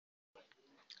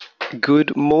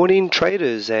Good morning,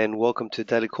 traders, and welcome to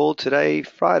Daily Call today,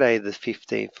 Friday, the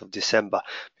 15th of December.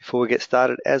 Before we get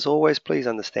started, as always, please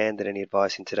understand that any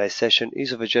advice in today's session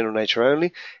is of a general nature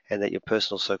only and that your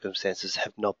personal circumstances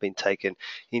have not been taken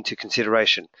into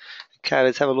consideration. Okay,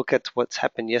 let's have a look at what's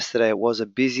happened yesterday. It was a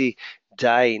busy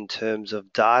day in terms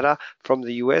of data from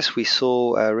the US. We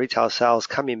saw retail sales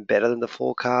come in better than the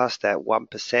forecast at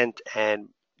 1% and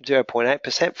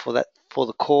 0.8% for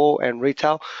the core and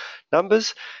retail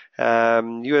numbers.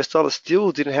 US dollar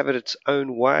still didn't have it its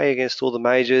own way against all the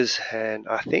majors, and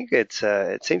I think it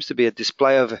seems to be a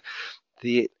display of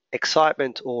the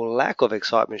excitement or lack of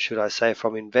excitement, should I say,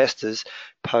 from investors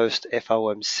post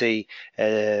FOMC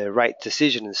rate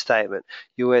decision and statement.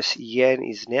 US yen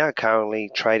is now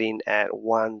currently trading at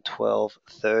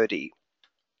 112.30.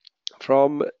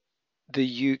 From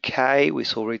the UK, we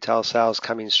saw retail sales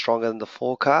come in stronger than the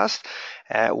forecast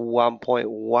at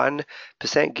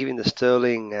 1.1%, giving the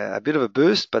sterling a bit of a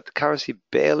boost, but the currency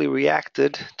barely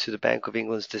reacted to the Bank of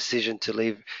England's decision to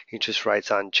leave interest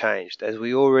rates unchanged. As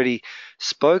we already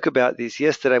spoke about this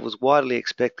yesterday, it was widely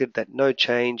expected that no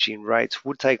change in rates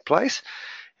would take place,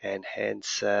 and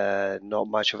hence not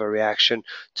much of a reaction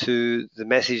to the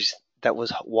message that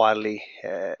was widely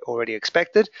already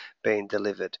expected being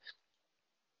delivered.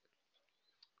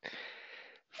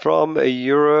 From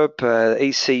Europe,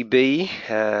 ECB,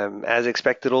 as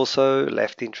expected, also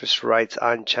left interest rates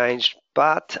unchanged,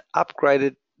 but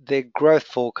upgraded their growth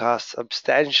forecast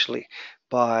substantially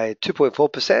by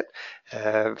 2.4%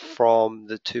 from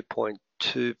the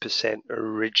 2.2%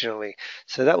 originally.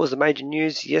 So that was the major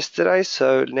news yesterday.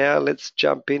 So now let's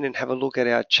jump in and have a look at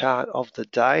our chart of the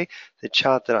day. The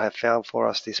chart that I have found for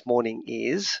us this morning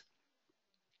is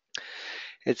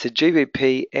it's a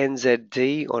GBP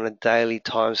NZD on a daily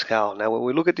timescale. Now, when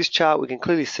we look at this chart, we can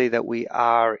clearly see that we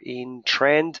are in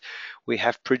trend. We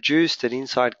have produced an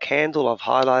inside candle. I've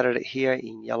highlighted it here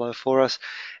in yellow for us.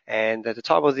 And at the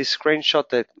time of this screenshot,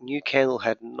 the new candle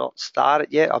had not started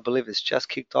yet. I believe it's just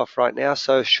kicked off right now.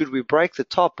 So should we break the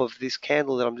top of this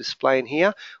candle that I'm displaying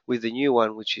here with the new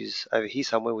one, which is over here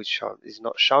somewhere, which is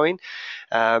not showing,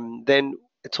 then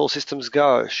it's all systems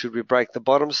go. Should we break the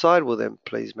bottom side, well then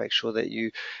please make sure that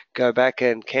you go back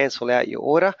and cancel out your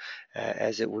order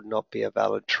as it would not be a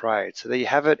valid trade. So there you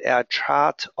have it. Our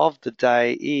chart of the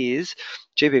day is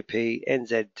GBP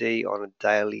NZD on a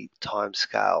daily time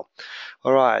scale.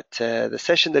 All right, the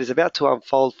session that is about to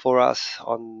unfold for us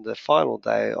on the final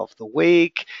day of the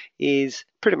week is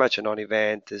pretty much a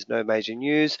non-event. There's no major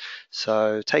news,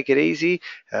 so take it easy.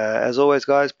 As always,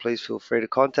 guys, please feel free to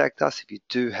contact us if you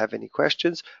do have any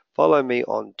questions. Follow me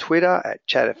on Twitter at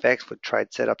ChatFX for trade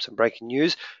setups and breaking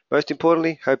news. Most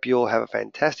importantly, hope you all have a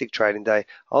fantastic trading day.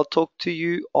 I'll talk to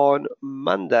you on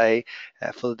Monday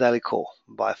for the daily call.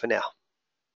 Bye for now.